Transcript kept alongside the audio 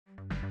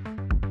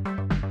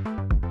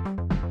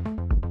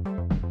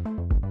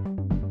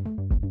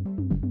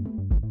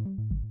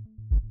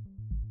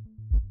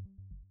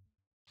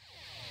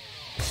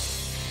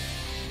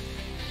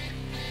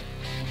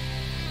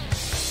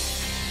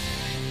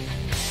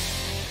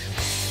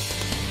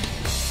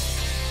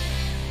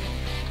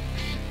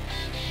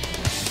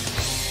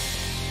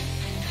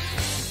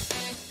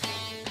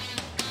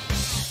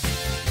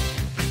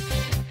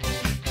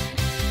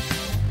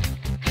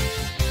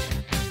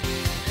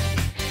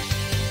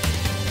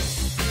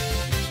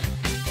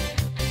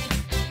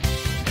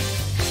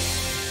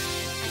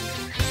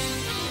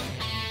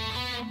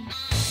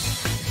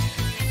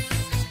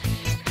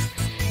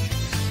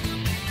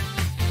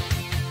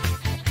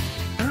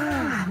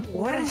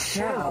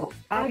show.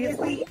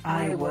 Obviously,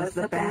 I was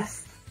the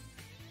best.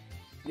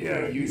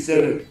 Yeah, you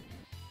said it.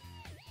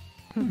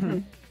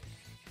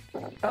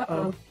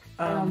 Uh-oh.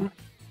 I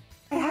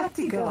have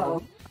to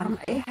go.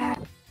 I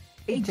have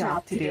a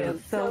job to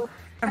do, so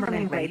I'm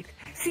running late.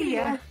 See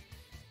ya.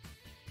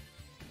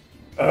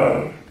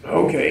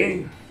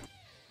 Okay.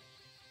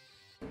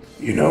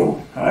 You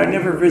know, I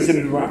never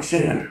visited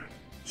Roxanne,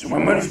 so I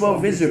might as well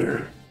visit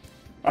her.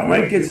 I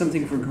might get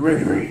something for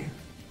Gregory.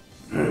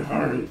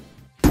 Alright.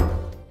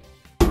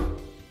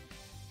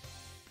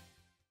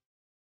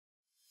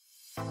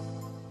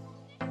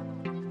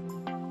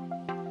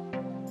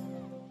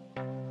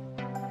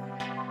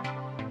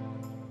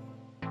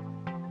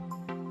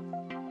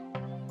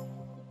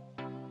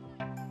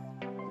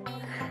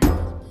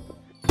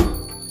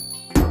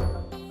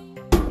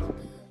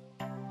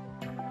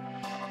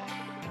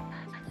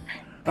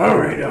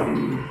 Alright,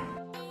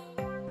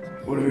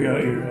 what do we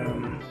got here?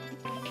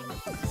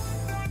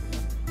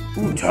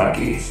 Ooh,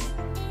 Takis.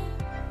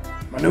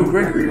 I know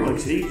Gregory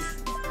likes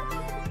these.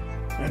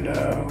 And,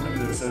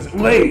 whatever this says.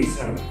 Lays!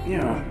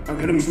 Yeah, I'll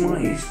get him some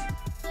Lays.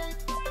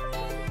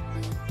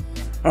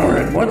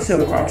 Alright, what's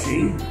up,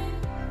 Roxy?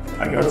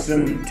 I got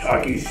some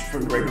Takis for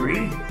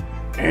Gregory,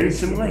 and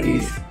some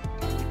Lays.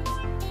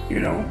 You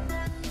know?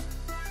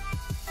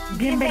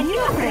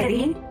 Bienvenido,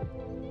 Freddy.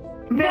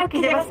 Veo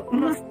que llevas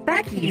unos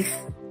Takis.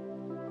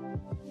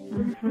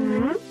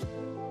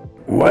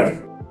 What?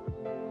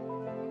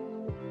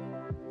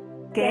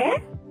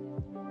 ¿Qué?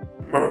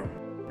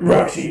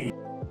 Roxy,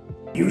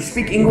 you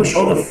speak English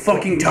all the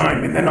fucking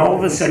time, and then all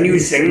of a sudden you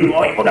sing,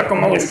 hola,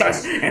 como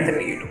estás? And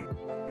then you...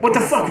 What the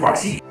fuck,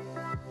 Roxy?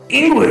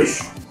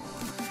 English!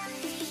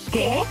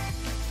 ¿Qué?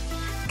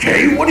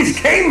 K? What does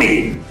K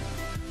mean?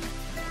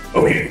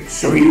 Okay,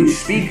 so you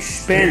speak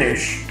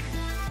Spanish.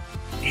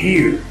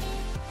 Here.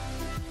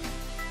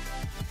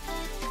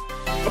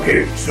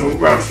 Okay, so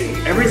Roxy,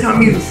 every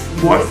time you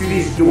walk through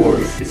these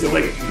doors, is it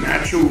like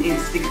natural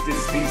instinct to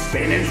speak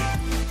Spanish?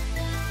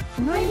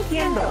 No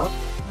entiendo.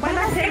 Van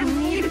a ser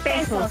 1,000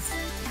 pesos.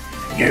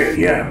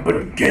 Yeah,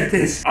 but get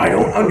this, I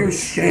don't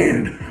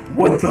understand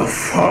what the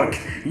fuck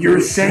you're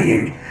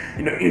saying.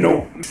 You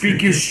know,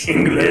 speakish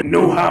English,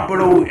 no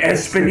hablo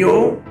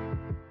español?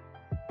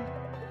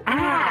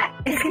 Ah,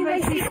 es que no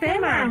hay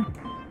sistema.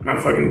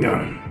 I'm fucking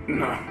done.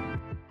 No.